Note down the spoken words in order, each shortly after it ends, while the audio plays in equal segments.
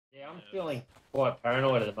I'm feeling quite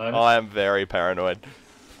paranoid at the moment. I am very paranoid.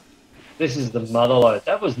 This is the motherload.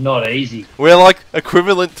 That was not easy. We're like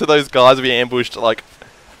equivalent to those guys we ambushed like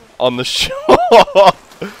on the shore.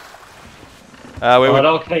 Alright,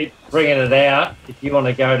 I'll keep bringing it out. If you want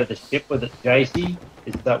to go to the ship with it, JC,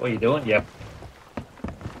 is that what you're doing? Yep.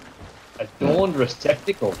 Adorned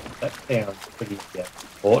receptacle. That sounds pretty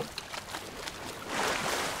important.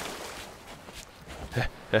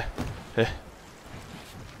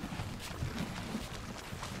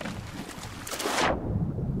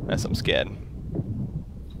 Yes, I'm scared.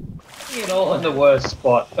 It all in the worst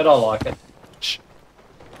spot, but I like it. Shh.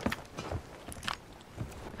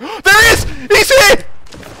 There he is! He's here!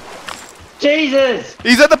 Jesus!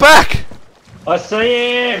 He's at the back! I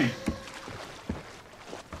see him!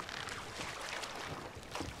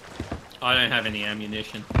 I don't have any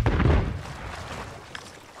ammunition.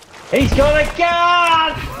 He's got a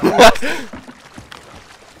gun!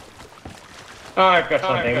 I've got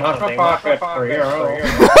something. I've got for you.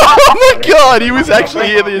 Oh my god, he was actually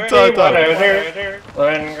here the entire time.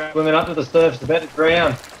 Swimming up to the surface, about to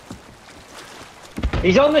drown.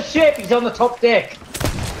 He's on the ship, he's on the top deck.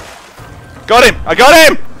 Got him! I got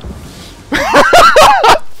him!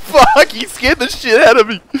 Fuck, he scared the shit out of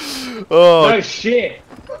me. Oh. No shit.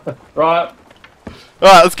 Right.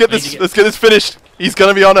 Alright, let's get this finished. He's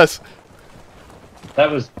gonna be on us. That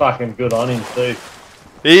was fucking good on him too.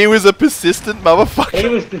 He was a persistent motherfucker. He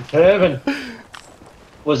was determined.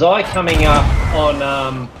 Was I coming up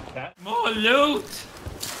on More loot!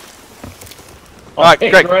 Alright,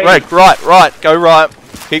 Greg, right, go right.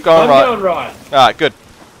 Keep going right. I'm going right. Alright, good.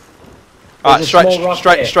 Alright,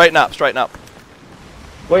 straighten up.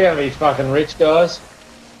 We're gonna be fucking rich, guys.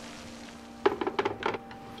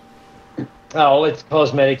 Oh, let's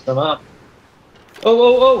cosmetics them up.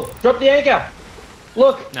 Oh, drop the anchor!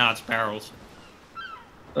 Look! No, it's barrels.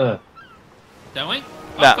 Uh, Don't we?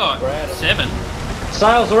 Nah. I've got 7.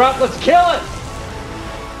 Sails are up, let's kill it!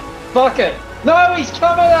 Fuck it! No, he's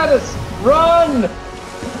coming at us! Run!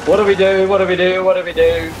 What do we do?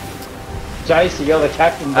 Jace, you're the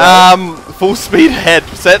captain, bro. Full speed ahead.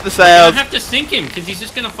 Set the You sails. don't have to sink him, because he's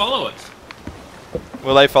just going to follow us.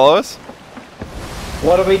 Will they follow us?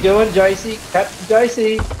 What are we doing, JC? Captain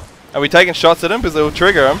JC? Are we taking shots at him? Because they'll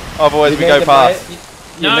trigger him. Otherwise we go past.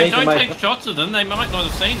 No, don't take shots of them. They might not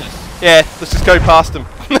have seen us. Yeah, let's just go past them.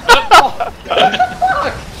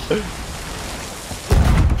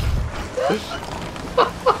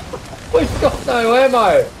 We've got no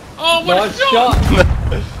ammo. Oh, what Nice a shot!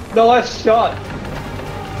 Nice shot.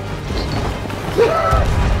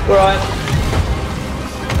 Right.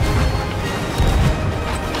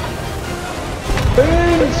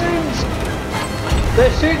 Booms!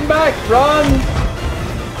 They're shooting back. Run!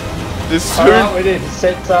 This soon. Alright, we need to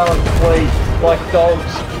set sail and flee like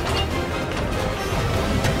dogs.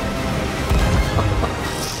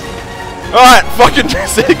 Alright, fucking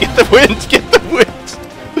get the wind.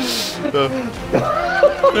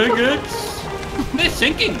 Very good. They're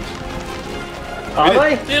sinking. Are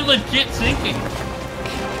they? They're legit sinking.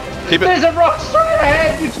 Keep it. There's a rock straight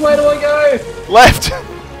ahead. Which way do I go? Left.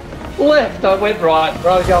 Left. I went right.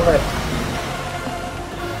 Right, go left.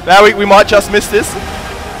 Now we might just miss this.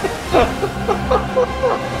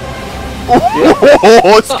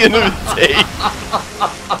 Oh, skin of his teeth.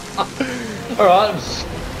 Alright, I'm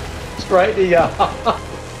straight to you.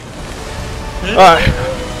 Alright.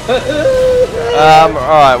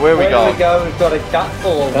 Alright, where are we going? Where do we go? We've got a gut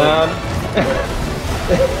full of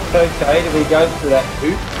okay, do we go through that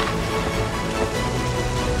hoop?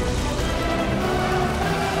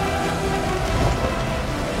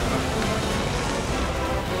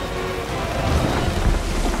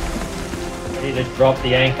 Ready to drop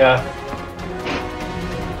the anchor.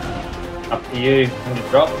 Up to you. When to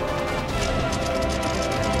drop.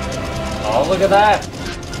 Oh, look at that.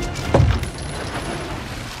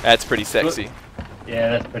 That's pretty sexy. Yeah,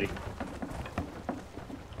 that's pretty.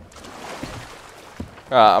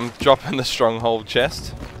 Alright, I'm dropping the stronghold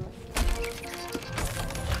chest.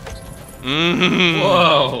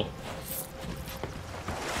 Whoa.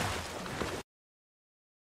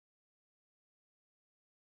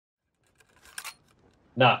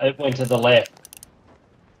 No, it went to the left.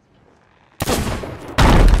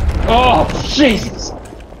 Oh, Jesus!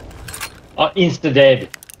 Oh, insta-dead.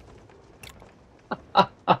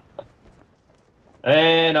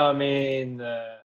 And I'm in the...